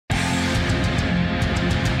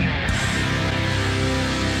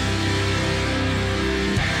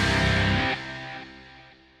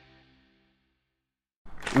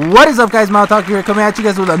What is up, guys? TheMildOtaku here, coming at you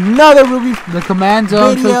guys with another RWBY. The command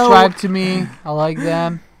zone video. subscribe to me. I like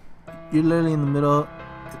them. You're literally in the middle,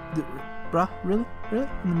 bruh. Really?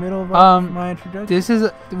 In the middle of my introduction.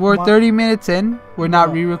 We're 30 minutes in. We're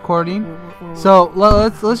not re-recording. So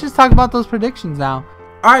let's just talk about those predictions now.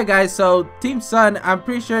 All right, guys. So Team Sun, I'm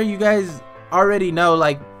pretty sure you guys already know.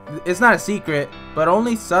 Like, it's not a secret, but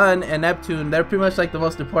only Sun and Neptune, they're pretty much like the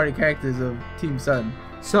most important characters of Team Sun.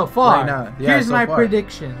 So far, right now. Yeah, here's so my far.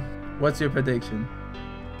 prediction. What's your prediction?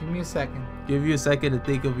 Give me a second. Give you a second to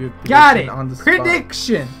think of your prediction. Got it. On the spot.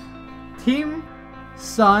 Prediction. Team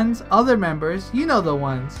Sun's other members, you know the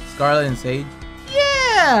ones. Scarlet and Sage.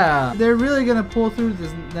 Yeah, they're really gonna pull through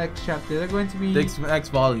this next chapter. They're going to be Next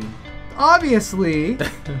volume. Obviously.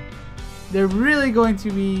 They're really going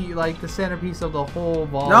to be like the centerpiece of the whole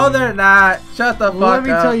volume. No, they're not. Shut the fuck up. Let me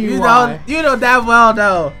tell you why. You know damn well,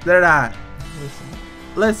 no, they're not.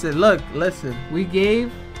 Listen. Listen. We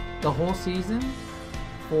gave the whole season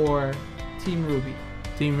for Team RWBY.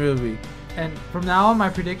 Team RWBY. And from now on, my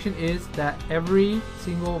prediction is that every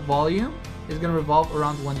single volume is going to revolve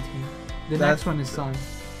around one team. The next one is Sun.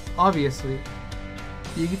 Obviously.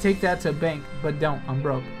 You can take that to a bank, but don't. I'm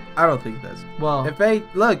broke. I don't think that's... Well... If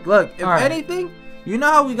look. If anything, you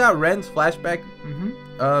know how we got Ren's flashback?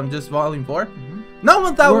 Just volume 4? No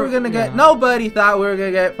one thought we were gonna get. Nobody thought we were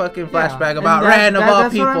gonna get fucking flashback about Ren of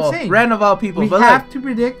all people. Ren of all people. We but have look, to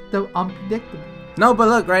predict the unpredictable. No, but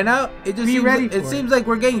look, right now it just seems, seems like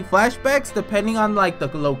we're getting flashbacks depending on like the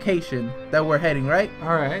location that we're heading. Right. All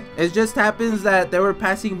right. It just happens that they were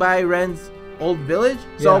passing by Ren's old village,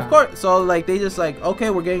 so of course, so like they just like,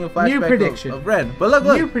 okay, we're getting a flashback of Ren. But look.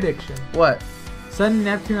 New prediction. What? Sun and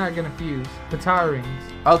Neptune are gonna fuse. Guitar rings.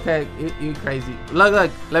 Okay, you crazy.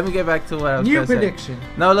 Look. Let me get back to what I was New gonna say. prediction.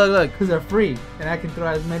 No, look. Because they're free, and I can throw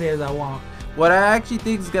as many as I want. What I actually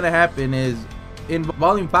think is gonna happen is in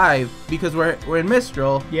volume 5, because we're in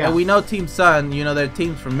Mistral, and we know Team Sun. You know, they're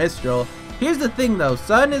teams from Mistral. Here's the thing, though.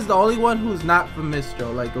 Sun is the only one who's not from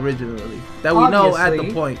Mistral, like originally, that we know at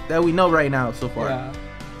the point that we know right now so far. Yeah.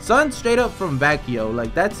 Sun's straight up from Vacchio,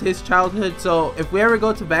 like that's his childhood. So if we ever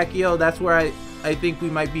go to Vacchio, that's where I think we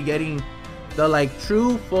might be getting the like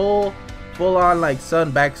true full on like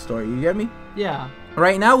Sun backstory. You get me? Yeah.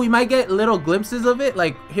 Right now we might get little glimpses of it,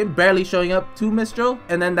 like him barely showing up to Mistral,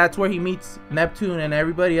 and then that's where he meets Neptune and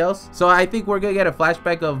everybody else. So I think we're gonna get a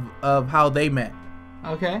flashback of how they met.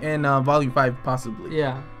 Okay. In volume 5 possibly.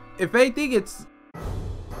 Yeah. If anything, it's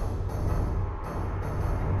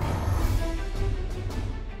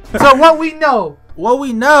so what we know. What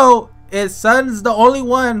we know is Sun's the only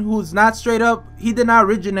one who's not straight up. He did not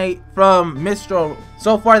originate from Mistral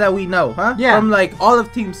so far that we know, huh? Yeah. From like all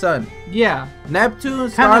of Team Sun. Yeah. Neptune,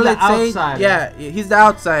 Scarlet, Sage. Yeah, he's the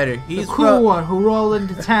outsider. He's the cool one who rolled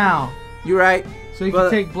into town. You're right. So you can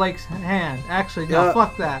take Blake's hand. Actually, no,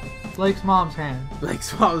 fuck that. Blake's mom's hand.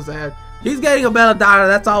 Blake's mom's hand. He's getting a belladonna.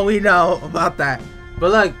 That's all we know about that.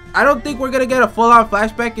 But look, I don't think we're gonna get a full-on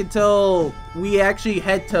flashback until we actually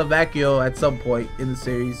head to Vacchio at some point in the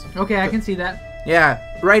series. Okay, I can see that. Yeah.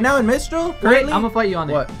 Right now in Mistral, currently, I'm gonna fight you on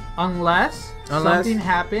what? it. Unless something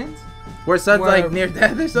happens where Sun's like near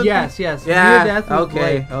death or something. Yes. Yeah. Near death with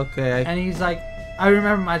okay. Blake. Okay. And he's like, I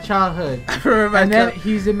remember my childhood. I remember my And then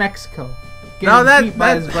he's in Mexico. No, that's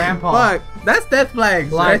by his grandpa. Fuck. That's death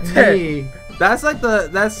flags. Like right there. me. That's like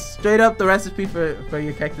that's straight up the recipe for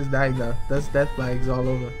your characters dying though. That's death flags all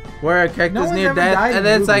over. Where a character's near death and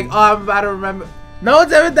then it's like, oh, I'm about to remember. No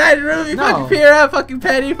one's ever died in RWBY. No. Fucking Pyrrha, fucking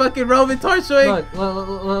Penny, fucking Roman Torchwing.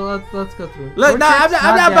 Look, let's go through. Look, no, I'm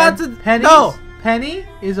not about to. Penny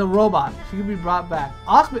is a robot. She can be brought back.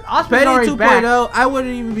 Osprey's Penny already 2.0, I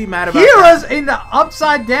wouldn't even be mad about Kira's in the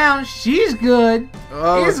upside down. She's good.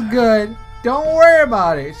 It's good. Don't worry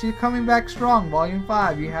about it. She's coming back strong. Volume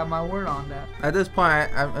 5. You have my word on that. At this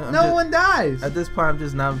point, no one dies. At this point, I'm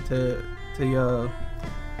just numb to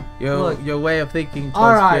your way of thinking.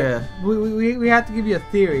 All right, we have to give you a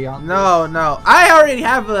theory on this. No. I already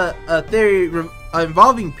have a theory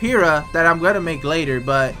involving Pyrrha that I'm gonna make later,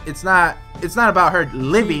 but it's not about her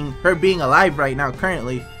living, her being alive right now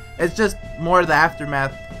currently. It's just more of the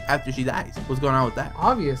aftermath after she dies. What's going on with that?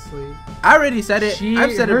 Obviously. I already said it.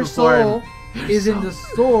 I've said it before. Her soul is in the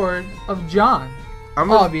sword of John.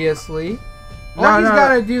 Obviously. All he's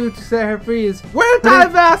gotta do to set her free is we're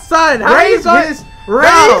talking about Sun. Raise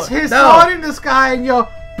his sword in the sky and yo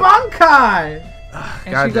Bankai,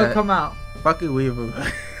 and she gonna come out. Fucking weevil.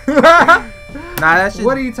 Nah, that's just,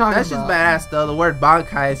 what are you talking about? That's just badass though. The word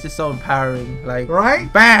Bankai is just so empowering. Like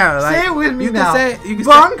right? Bam! Like, say it with me now. You can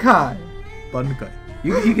Bankai. Bankai.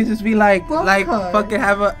 You can just be like fucking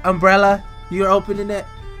have an umbrella. You're opening it.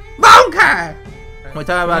 Bankai. We're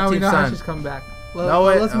talking about Team we know Sun. how she's coming back.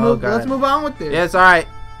 Let's move on with this. Yes, all right.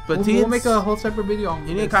 But we'll make a whole separate video on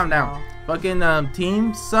you need to calm down. Fucking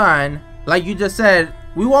Team Sun, like you just said,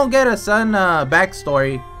 we won't get a Sun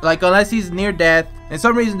backstory, like unless he's near death. In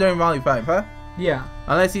some reason during Volume 5, huh? Yeah.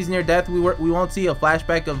 Unless he's near death, we won't see a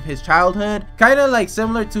flashback of his childhood. Kind of like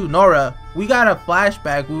similar to Nora. We got a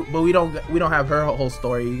flashback, but we don't have her whole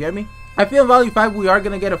story. You get me? I feel in Volume 5 we are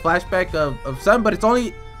gonna get a flashback of Sun, but it's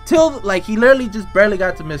only till like he literally just barely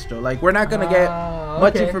got to Mistral. Like we're not gonna get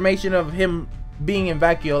much information of him being in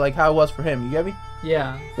Vacuo, like how it was for him. You get me?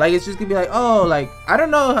 Yeah. Like it's just gonna be like, oh, like I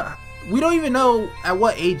don't know. We don't even know at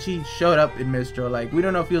what age he showed up in Mistral. Like we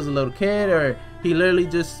don't know if he was a little kid or he literally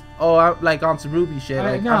just I'm like on some RWBY shit.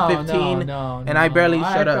 Like I'm 15 and I barely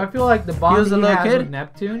showed up. I feel like the bond he has with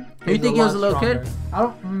Neptune. You think he was a little kid? I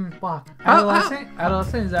don't. Fuck.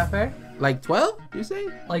 Adolescent, is that fair? Like 12? You say?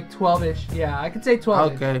 Like 12-ish. Yeah, I could say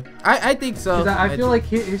 12. Okay, I think so. I feel like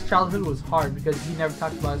his childhood was hard because he never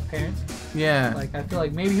talked about his parents. Yeah. Like I feel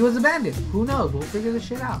like maybe he was abandoned. Who knows? We'll figure this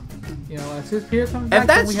shit out. You know, as his peer comes back. If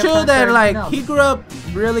that's true, then like he grew up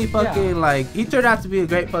really fucking like he turned out to be a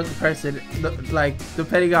great fucking person. Like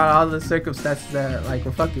depending on all the circumstances that like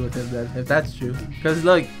were fucking with him. Then if that's true, because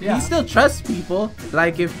look, he still trusts people.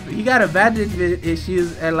 Like if he got abandonment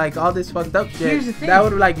issues and like all this fucked up shit, that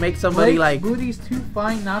would like make somebody like Booty's too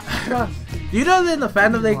fine not to trust. You know that in the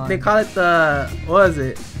fandom they call it the what was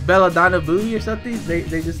it? Belladonna booty or something? They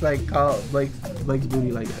just like call Blake's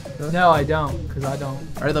booty like that. Huh? No, I don't, cause I don't.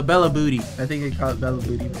 Or the Bella booty. I think they call it Bella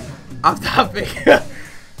booty. Off topic.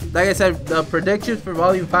 Like I said, the predictions for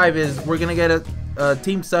Volume 5 is we're gonna get a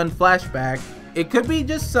Team Sun flashback. It could be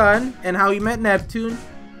just Sun and how he met Neptune,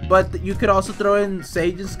 but you could also throw in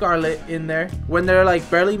Sage and Scarlet in there when they're like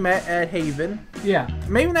barely met at Haven. Yeah.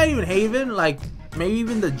 Maybe not even Haven, like maybe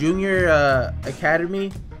even the junior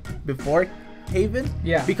academy before Haven.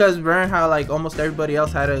 Yeah. Because remember how like almost everybody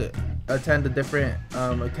else had to attend a different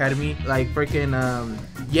academy. Like freaking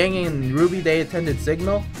Yang and RWBY, they attended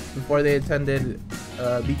Signal before they attended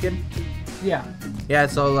Beacon. Yeah. Yeah,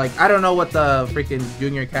 so like I don't know what the freaking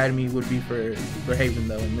junior academy would be for Haven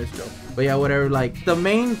though in Mistral. But yeah, whatever. Like the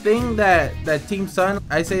main thing that Team Sun,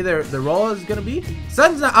 I say their role is gonna be.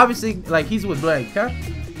 Sun's not obviously like he's with Blake, huh?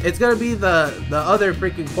 It's gonna be the other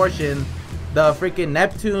freaking portion, the freaking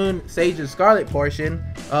Neptune, Sage, and Scarlet portion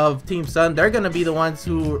of Team Sun. They're gonna be the ones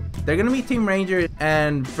who they're gonna be Team Ranger,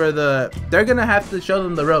 and they're gonna have to show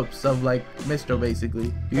them the ropes of like Mistral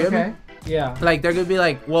basically. You get me? Yeah. Like they're gonna be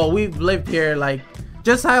like, well, we've lived here, like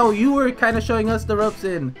just how you were kind of showing us the ropes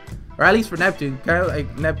in, or at least for Neptune, kind of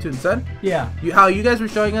like Neptune Sun. Yeah. How you guys were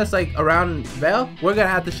showing us like around Vale, we're gonna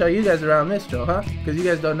have to show you guys around Mistral, huh? Because you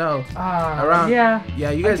guys don't know. Around. Yeah.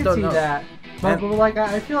 Yeah, you guys don't know. That. But like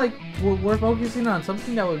I feel like we're focusing on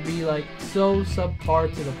something that would be like so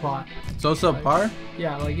subpar to the plot. So subpar?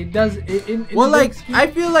 Yeah, like it does. Well, like I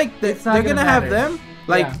feel like they're gonna have them.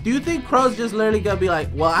 Like, do you think Qrow's just literally gonna be like,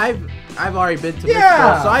 well, I've already been to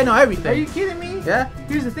Mistral, so I know everything. Are you kidding me? Yeah.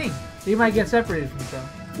 Here's the thing, they might get separated from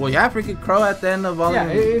Qrow. Well, yeah, freaking Qrow at the end of Volume.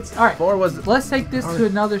 Yeah, it's all right. 4 was. Let's take this to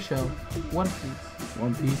another show. One Piece.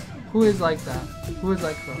 One Piece. Who is like that? Who is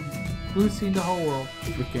like Qrow? Who's seen the whole world?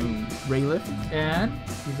 Freaking Rayleigh. And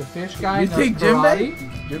he's a fish guy. You think Jinbei?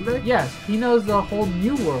 Jinbei? Yes, he knows the whole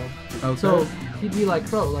new world. Okay. So he'd be like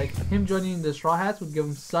Qrow. Like him joining the Straw Hats would give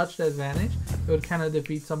him such an advantage. It would kind of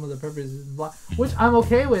defeat some of the purposes of the plot, which I'm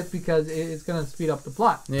okay with because it's gonna speed up the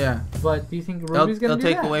plot. Yeah. But do you think RWBY's gonna do that?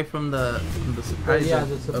 They'll take away from the surprise. Yeah,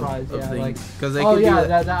 the surprise. Of things. Like because they could do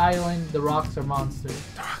that island, the rocks are monsters.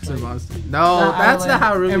 The rocks are monsters. No, that's not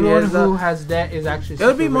how RWBY is. Everyone who has debt is actually. It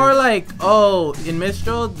would be more like, oh, in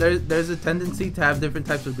Mistral, there's a tendency to have different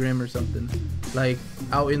types of Grimm or something, like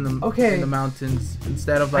out in the mountains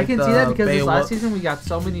instead of like. I can see that because this last season we got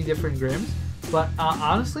so many different Grimms, but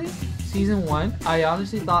honestly, season 1, I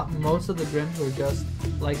honestly thought most of the Grimms were just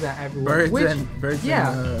like that everywhere. Birds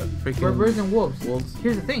and wolves.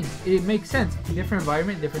 Here's the thing, it makes sense. Different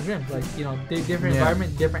environment, different Grimms. Like, you know, different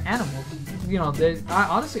environment, different animals. You know,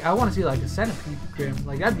 I want to see like a centipede Grimm.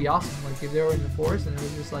 Like that'd be awesome. Like if they were in the forest and it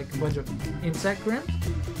was just like a bunch of insect Grimms.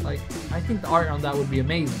 Like I think the art on that would be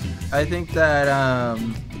amazing. I think that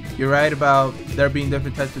you're right about there being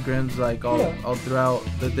different types of Grimms, like all throughout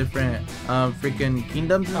the different freaking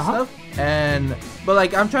kingdoms and stuff. But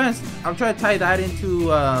like I'm trying to tie that into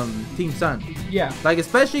Team Sun. Yeah. Like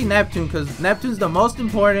especially Neptune, because Neptune's the most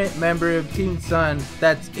important member of Team Sun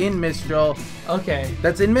that's in Mistral. Okay.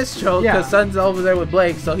 That's in Mistral because Sun's over there with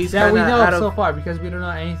Blake, so he's that we know so far because we don't know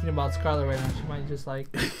anything about Scarlet right now. She might just like.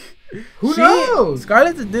 Who knows?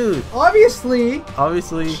 Scarlet's a dude. Obviously.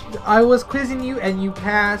 Obviously. I was quizzing you and you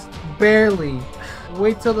passed barely.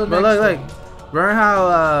 wait till the next. But look, remember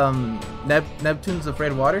how Neptune's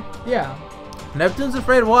afraid of water? Yeah. Neptune's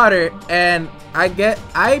afraid of water, and I guess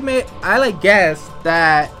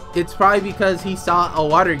that it's probably because he saw a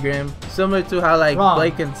water Grimm, similar to how like Wrong.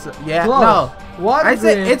 Blake and Close. no. Water I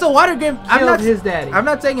said it's a water Grimm. Killed his daddy. I'm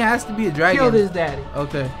not saying it has to be a dragon. Killed his daddy.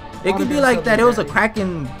 Okay. It could be like that. It was a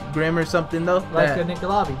Kraken Grimm or something though. Like a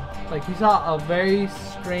Nicolabi. Like he saw a very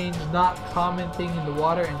strange, not common thing in the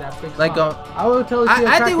water, and that freaks like him out. I would totally.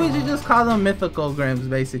 I think we should just call them mythical Grimms,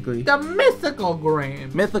 basically. The mythical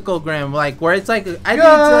Grimm. Mythical Grimm, like where it's like I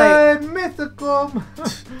think it's like mythical.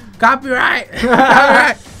 Copyright.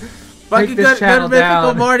 Copyright. Fucking good mythical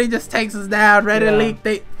down. Morty just takes us down. Ready to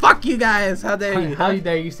leak. Fuck you guys. How dare you? How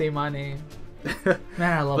dare you say my name? Man,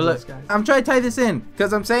 I love those guys. I'm trying to tie this in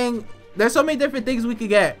because I'm saying there's so many different things we could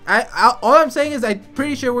get. All I'm saying is I'm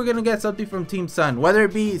pretty sure we're gonna get something from Team Sun, whether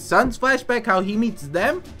it be Sun's flashback, how he meets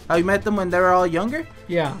them, how he met them when they were all younger.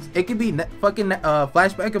 Yeah. It could be fucking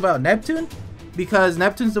flashback about Neptune, because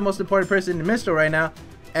Neptune's the most important person in Mistral right now,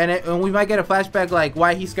 and we might get a flashback like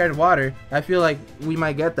why he's scared of water. I feel like we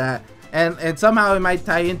might get that. And somehow it might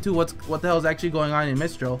tie into what the hell is actually going on in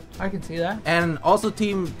Mistral. I can see that. And also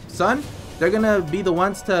Team Sun, they're gonna be the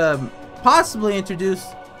ones to possibly introduce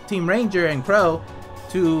Team Ranger and Qrow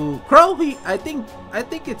to Qrow. I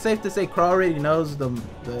think it's safe to say Qrow already knows the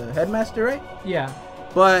headmaster, right? Yeah.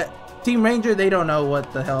 But Team Ranger, they don't know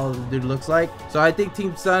what the hell the dude looks like. So I think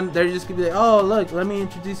Team Sun, they're just gonna be like, oh look, let me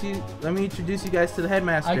introduce you guys to the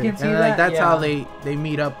headmaster. I can see and that. Like that's how they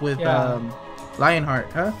meet up with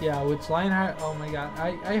Lionheart, huh? Yeah, with Lionheart. Oh my god,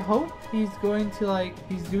 I hope he's going to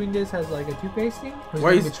he's doing this as like a two-faced thing. He's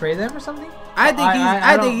going to betray them or something. I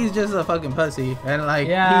think he's just a fucking pussy, and like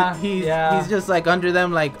he's just like under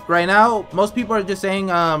them. Like right now, most people are just saying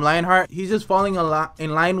Lionheart, he's just falling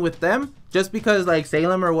in line with them. Just because like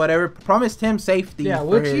Salem or whatever promised him safety. Yeah,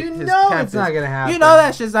 which his it's not gonna happen. You know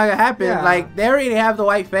that shit's not gonna happen. Yeah. Like they already have the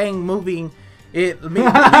White Fang moving in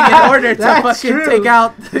order to fucking take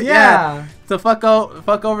out. To fuck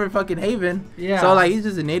over fucking Haven. Yeah. So like he's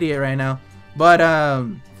just an idiot right now. But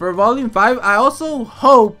for Volume 5, I also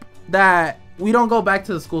hope that we don't go back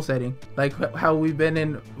to the school setting like how we've been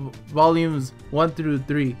in volumes 1 through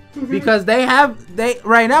 3, because they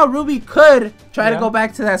right now RWBY could try to go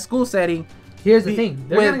back to that school setting. Here's the thing,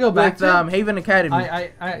 they're gonna go back to Haven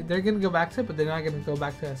Academy. They're gonna go back to it, but they're not gonna go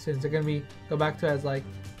back to it as soon. They're gonna go back to it as like,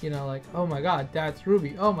 you know, like, oh my god, that's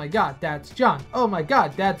RWBY. Oh my god, that's John. Oh my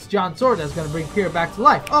god, that's John Sword that's gonna bring Kira back to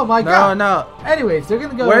life. Oh my god. No. Anyways, they're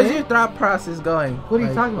gonna go. Where's your thought process going? What are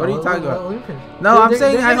you talking about? What are you talking about? No, I'm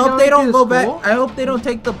saying I hope they don't go back. I hope they don't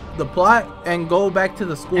take the plot and go back to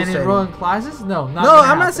the school setting. And enroll in classes? No,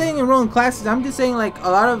 I'm not saying enroll in classes. I'm just saying like a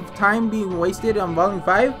lot of time being wasted on Volume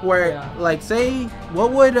 5 where like say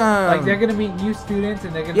what would like they're gonna meet new students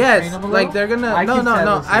and they're gonna train them a little? Like they're gonna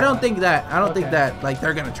no. I don't think that. I don't think that like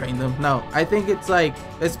they're gonna train them. No. I think it's like,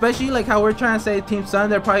 especially like how we're trying to say Team Sun,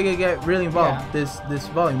 they're probably gonna get really involved this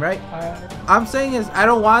volume, right? I'm saying is I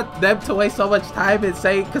don't want them to waste so much time and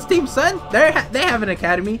say, because Team Sun, they have an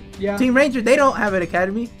academy. Yeah. Team Ranger, they don't have an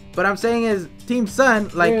academy. But I'm saying is Team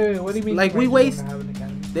Sun, like, what do you mean? Like we waste.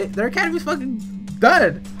 Their academy's fucking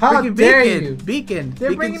done. How dare you? Beacon.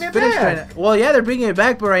 They're bringing it back. Well, yeah, they're bringing it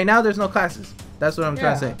back, but right now there's no classes. That's what I'm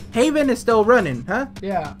trying to say. Haven is still running, huh?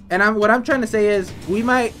 Yeah. And what I'm trying to say is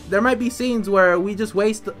there might be scenes where we just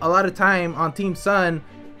waste a lot of time on Team Sun,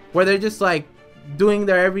 where they're just like doing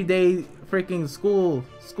their everyday freaking school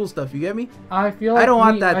stuff. You get me? I feel like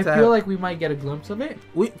I feel like we might get a glimpse of it.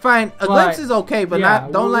 A glimpse is okay, but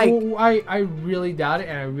don't I really doubt it,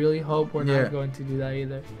 and I really hope we're not going to do that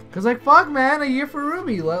either. Cause like fuck, man, a year for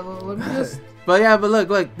RWBY. Let me just. But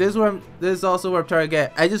look, this is also where I'm trying to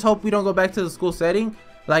get. I just hope we don't go back to the school setting.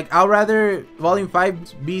 Like, I'd rather Volume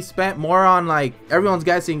 5 be spent more on, like, everyone's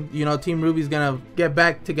guessing, you know, Team RWBY's gonna get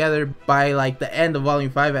back together by, like, the end of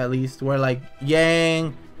Volume 5 at least, where, like,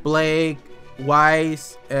 Yang, Blake,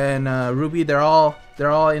 Weiss, and RWBY,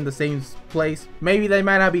 they're all in the same place. Maybe they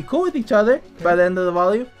might not be cool with each other by the end of the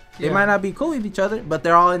volume. They might not be cool with each other, but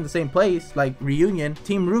they're all in the same place, like reunion,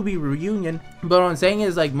 Team RWBY reunion. But what I'm saying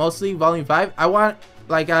is, like, mostly Volume 5, I want,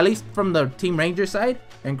 like, at least from the Team Ranger side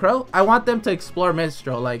and Qrow, I want them to explore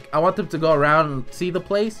Mistral. Like, I want them to go around and see the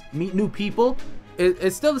place, meet new people.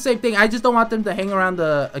 It's still the same thing. I just don't want them to hang around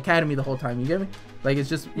the academy the whole time. You get me? Like, it's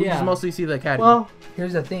just, we just mostly see the academy. Well,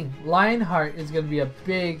 here's the thing. Lionheart is going to be a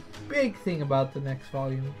big thing about the next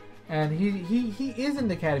volume. And he is in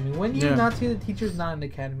the academy. When do you not see the teachers not in the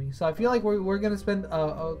academy? So I feel like we're gonna spend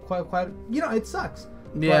quite you know, it sucks.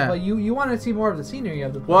 Yeah. But you want to see more of the scenery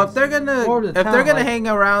of the place. Well, if they're gonna hang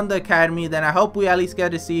around the academy, then I hope we at least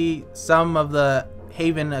get to see some of the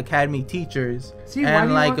Haven Academy teachers. See,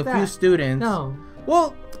 and like a few students. No.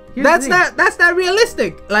 Well, that's not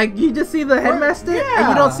realistic. Like you just see the headmaster and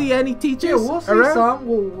you don't see any teachers. Yeah, we'll see around. some.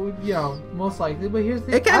 We'll, you know, most likely. But here's the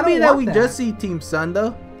thing. It can't be that we just see Team Sun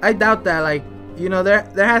though. I doubt that. Like, you know, there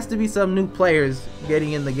has to be some new players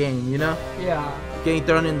getting in the game. You know. Yeah. Getting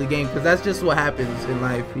thrown in the game, because that's just what happens in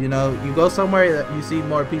life. You know, you go somewhere that you see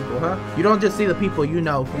more people, huh? You don't just see the people you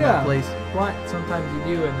know from that place. But sometimes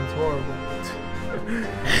you do, and it's horrible.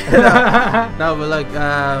 No, but look,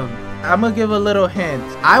 I'm gonna give a little hint.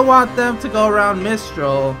 I want them to go around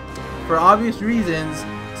Mistral for obvious reasons,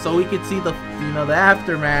 so we could see the, you know, the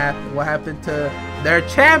aftermath, what happened to their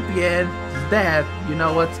champion, his death. You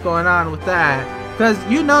know what's going on with that. Because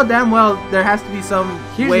you know damn well there has to be some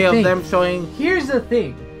way of them showing. Here's the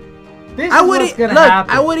thing. This is what's gonna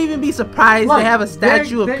happen. I wouldn't even be surprised they have a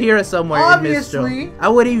statue of Pyrrha somewhere in Mistral. I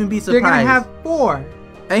wouldn't even be surprised. They're gonna have 4.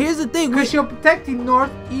 And here's the thing. Because you're protecting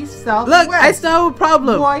north, east, south, look, west. I still have a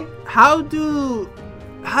problem. Boy. How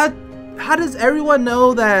does everyone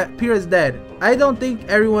know that Pyrrha's dead? I don't think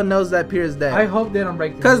everyone knows that Pyrrha's dead. I hope they don't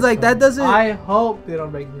break the news. Because like that doesn't. I hope they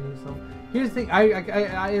don't break the news. Here's the thing.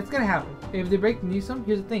 It's gonna happen. If they break the news,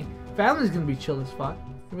 here's the thing. Family's gonna be chill as fuck.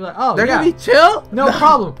 They'll be like, oh, they're gonna be chill. No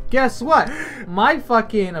problem. Guess what? My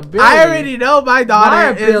fucking ability. I already know my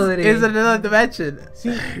daughter is in another dimension.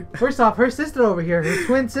 See, first off, her sister over here, her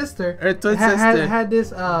twin sister, had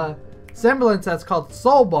this semblance that's called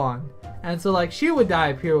soul bond. And so, like, she would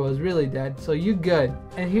die if Pyrrha was really dead. So you good.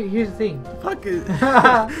 And here's the thing. Fuck it.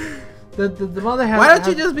 The mother has. Why don't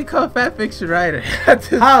you just become a fan fiction writer?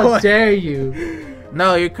 How dare you?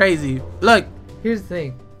 No, you're crazy. Look. Here's the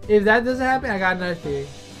thing. If that doesn't happen, I got another theory.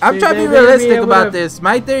 I'm trying to be realistic about this.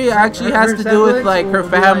 My theory actually has to do with like her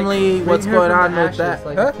family, like, what's going on with that.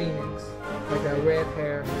 Like a phoenix, like a red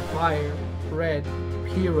hair, fire, red,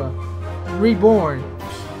 Pyrrha, reborn,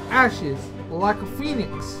 ashes, like a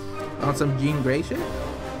phoenix. On some Jean Grey shit?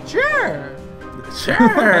 Sure.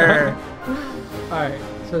 Sure. All right.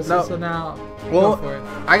 So now, well, go for it.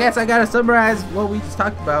 I guess I gotta summarize what we just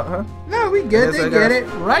talked about, huh? No, we good. They get it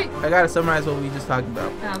right. I gotta summarize what we just talked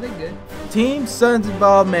about. Nah, they good. Team Sun's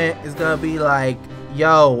involvement is gonna be like,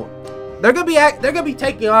 yo, they're gonna be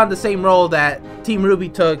taking on the same role that Team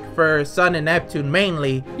RWBY took for Sun and Neptune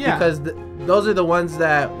mainly, because those are the ones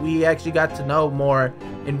that we actually got to know more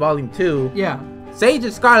in Volume 2. Yeah. Sage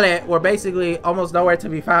and Scarlet were basically almost nowhere to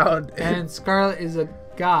be found. And Scarlet is a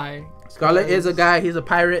guy. Scarlet is a guy. He's a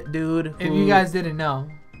pirate dude. If you guys didn't know.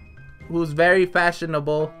 Who's very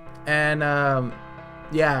fashionable. And,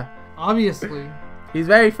 yeah. Obviously. He's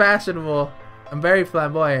very fashionable and very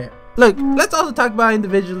flamboyant. Look, let's also talk about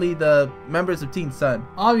individually the members of Team Sun.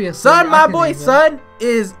 Obviously. Sun, my boy Sun,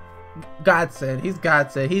 is godsend. He's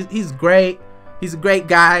godsend. He's great. He's a great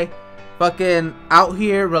guy. Fucking out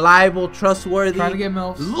here, reliable, trustworthy. Trying to get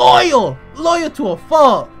MILFs. Loyal to a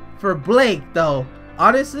fault. For Blake, though.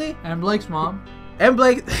 Honestly. And Blake's mom. And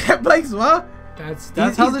Blake's mom.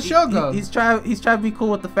 That's how the show goes. He's trying to be cool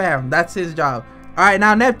with the fam. That's his job. All right,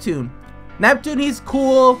 now Neptune. Neptune, he's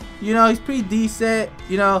cool. You know, he's pretty decent.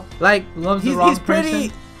 You know, like loves the wrong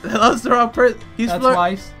person. Loves the wrong person. That's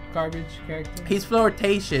Weiss, garbage character. He's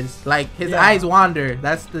flirtatious. Like his eyes wander.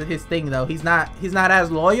 That's his thing, though. He's not as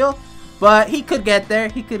loyal, but he could get there.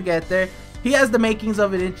 He has the makings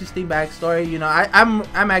of an interesting backstory. You know,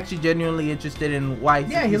 I'm actually genuinely interested in why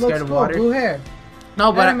he's scared of water. Blue hair.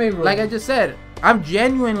 No, but like I just said, I'm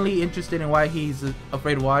genuinely interested in why he's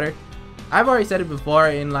afraid of water. I've already said it before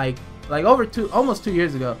in like almost 2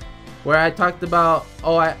 years ago, where I talked about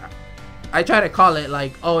I try to call it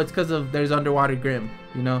like, oh, it's because of there's underwater Grimm,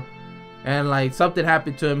 you know, and like something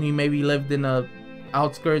happened to him. He maybe lived in a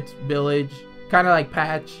outskirts village, kind of like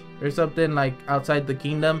Patch or something, like outside the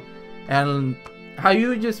kingdom. And how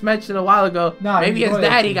you just mentioned a while ago, maybe his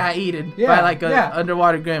daddy got eaten by like a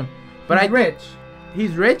underwater Grimm. But he's rich.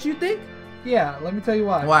 He's rich, you think? Yeah, let me tell you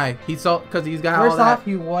why. Why? Because he's got First all that. off,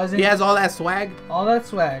 he wasn't. He has all that swag. All that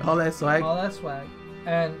swag.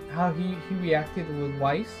 And how he reacted with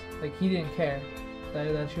Weiss, like he didn't care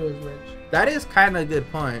that she was rich. That is kind of a good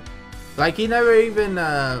point. Like he never even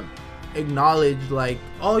acknowledged like,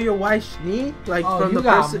 oh, you're Weiss Schnee, like from the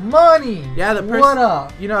person. Money. Yeah, the person. What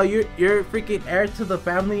up? You know, you're freaking heir to the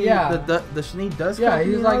family. Yeah. The Schnee does. Yeah,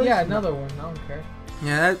 he's like, another one. I don't care.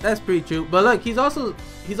 Yeah, that's pretty true. But look, he's also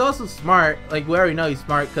smart. Like we already know he's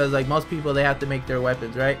smart because like most people, they have to make their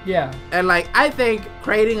weapons, right? Yeah. And like I think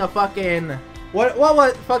creating a fucking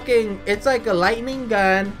what fucking, it's like a lightning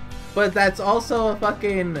gun, but that's also a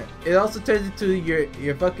fucking, it also turns into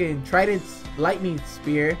your fucking trident lightning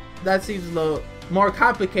spear. That seems a more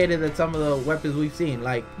complicated than some of the weapons we've seen.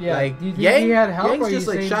 Like, like Yang, he had help, Yang's just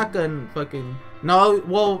like shotgun fucking. No,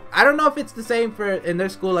 well, I don't know if it's the same for in their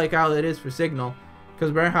school like how it is for Signal.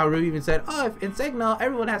 Because remember how RWBY even said, oh, if in Signal,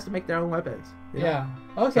 everyone has to make their own weapons. Yeah.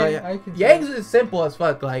 Okay. So, I can Yang's is simple as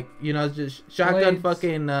fuck. Like, you know, it's just shotgun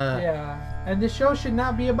fucking. Yeah. And this show should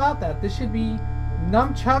not be about that. This should be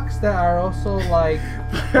nunchucks that are also like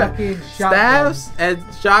fucking shotguns. Staffs and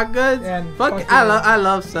shotguns. And fucking, I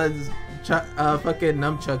love Sun's fucking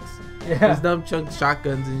nunchucks. Yeah. His nunchucks,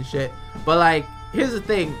 shotguns and shit. But like, here's the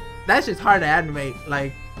thing. That's just hard to animate.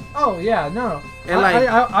 Like. Oh yeah, no. And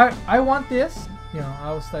I want this. You know,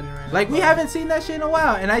 I was studying right now. Like, we haven't seen that shit in a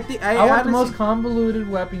while, and I think I want the most convoluted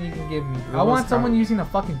weapon you can give me. I want someone using a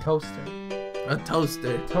fucking toaster. A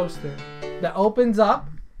toaster. Toaster that opens up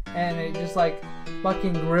and it just like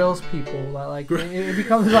fucking grills people. Like it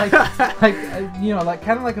becomes like you know, like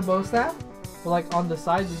kind of like a bow staff, but like on the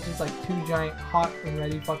sides it's just like two giant hot and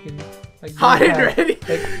ready fucking. Like hot and ready,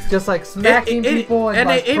 like, just like smacking people and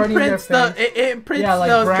like it imprints it imprints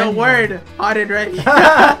the word hot and ready.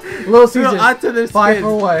 Little Caesars onto the 5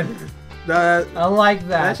 for 1. I like that.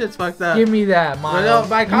 That shit's fucked up. Give me that, Miles. No,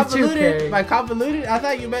 by convoluted, I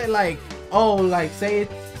thought you meant like, oh, like say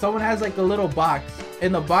someone has like a little box,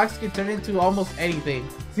 and the box can turn into almost anything.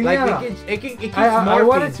 See, like it keeps morphing. I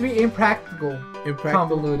want it to be impractical.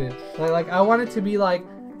 Convoluted. Like I want it to be like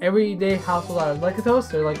everyday household items, like a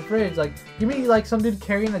toaster, like a fridge. Like, give me like some dude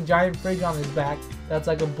carrying a giant fridge on his back that's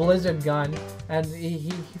like a blizzard gun, and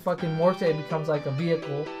he fucking morphs it and becomes like a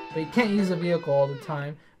vehicle, but he can't use a vehicle all the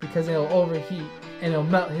time because it'll overheat and it'll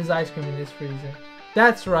melt his ice cream in his freezer.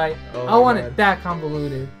 That's right. I want it that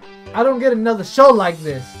convoluted. I don't get another show like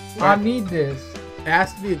this. I need this. It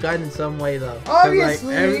has to be a gun in some way though.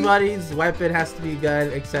 Obviously. Like, everybody's weapon has to be a gun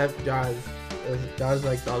except John's. John's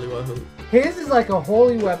like the only one who. His is like a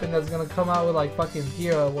holy weapon that's gonna come out with like fucking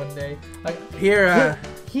Hera one day. Like Hera.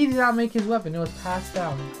 He did not make his weapon. It was passed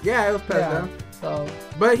down. Yeah, it was passed down. So.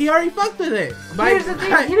 But he already fucked with it. Here's the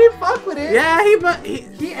thing. He didn't fuck with it. Yeah,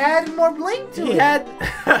 he added more bling to it.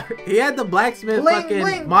 He had the blacksmith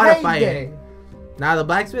fucking modify it. Nah, the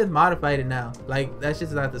blacksmith modified it now. Like, that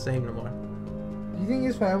shit's not the same no more. Do you think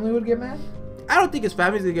his family would get mad? I don't think his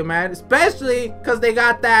family's gonna get mad, especially because they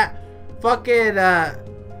got that fucking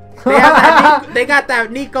they got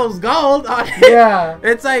that Nico's gold on it. Yeah.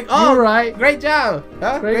 It's like, oh, you're right. Great job.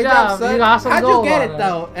 Huh? Great job, son. How'd you get it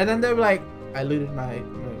though? And then they're like, I looted my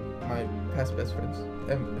past best friends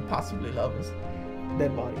and possibly lovers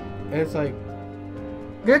dead body. And it's like,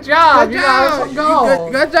 good job. You got some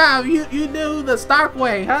gold. Good job. You do the Stark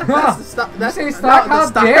way, huh? That's you say Stark. How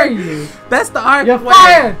dare you? That's the Arc way. You're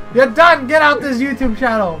fired. You're done. Get out this YouTube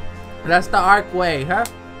channel. That's the Arc way, huh?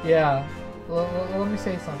 Yeah. Let me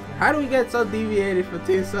say something. How do we get so deviated for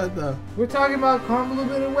Team Sun though? We're talking about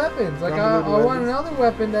convoluted weapons. Like I want another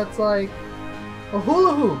weapon that's like a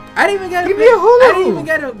hula hoop. I didn't even get Give me a hula hoop. I didn't even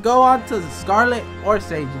get to go on to Scarlet or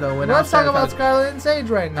Sage though. Let's talk about Scarlet and Sage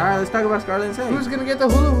right now. All right, let's talk about Scarlet and Sage. Who's gonna get the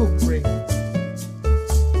hula hoop ring?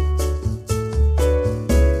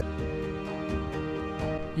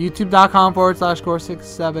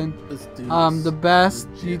 YouTube.com/Qrow67. The best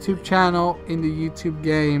YouTube channel in the YouTube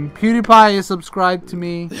game. PewDiePie is subscribed to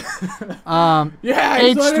me. Yeah,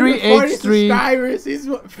 he's H3 subscribers.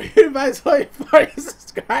 PewDiePie's 40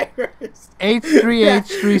 subscribers.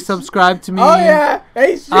 H3 subscribed to me. Oh yeah,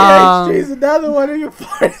 H3 is another one of your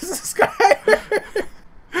 40 subscribers.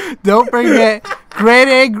 Don't forget, grade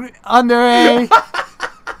A under A.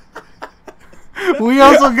 We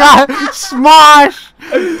also got Smosh.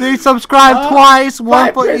 They subscribed twice.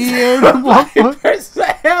 One for Ian. One for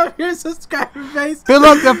your subscriber base.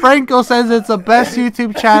 Philip DeFranco says it's the best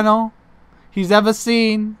YouTube channel he's ever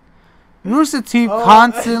seen. Rooster Teeth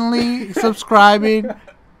constantly subscribing.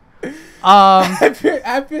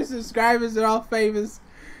 After subscribers are all famous.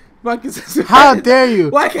 How dare you?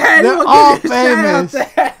 Why can't They're all famous.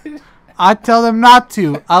 I tell them not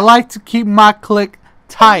to. I like to keep my clique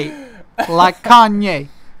tight. Like Kanye.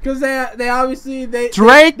 Because they obviously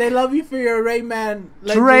Drake. They love you for your Rayman.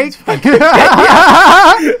 Drake.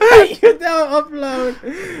 You don't upload.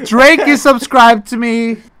 Drake is subscribed to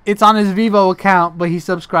me. It's on his Vivo account, but he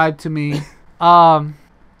subscribed to me.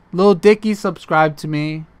 Lil Dicky subscribed to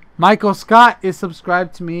me. Michael Scott is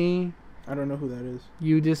subscribed to me. I don't know who that is.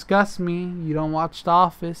 You disgust me. You don't watch The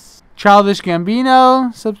Office. Childish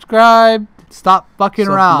Gambino subscribed. Stop fucking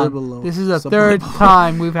around. This is the third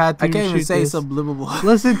time we've had to shoot this. I can't even say subliminal.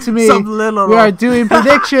 Listen to me. Subliminal. We are doing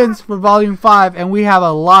predictions for Volume 5, and we have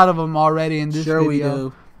a lot of them already in this video. Sure we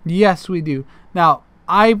do. Yes, we do. Now,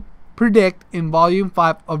 I predict in Volume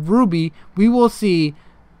 5 of RWBY, we will see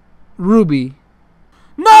RWBY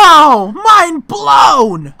No! Mind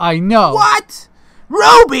blown! I know. What?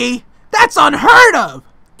 RWBY? That's unheard of!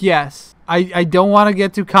 Yes. I don't want to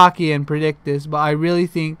get too cocky and predict this, but I really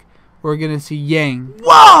think we're going to see Yang.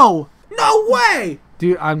 Whoa! No way!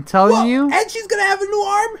 Dude, I'm telling you. And she's going to have a new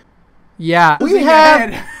arm? Yeah. We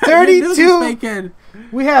have 32.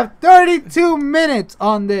 We have 32 minutes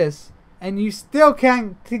on this, and you still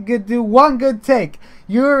can't do one good take.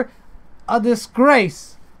 You're a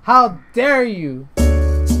disgrace. How dare you?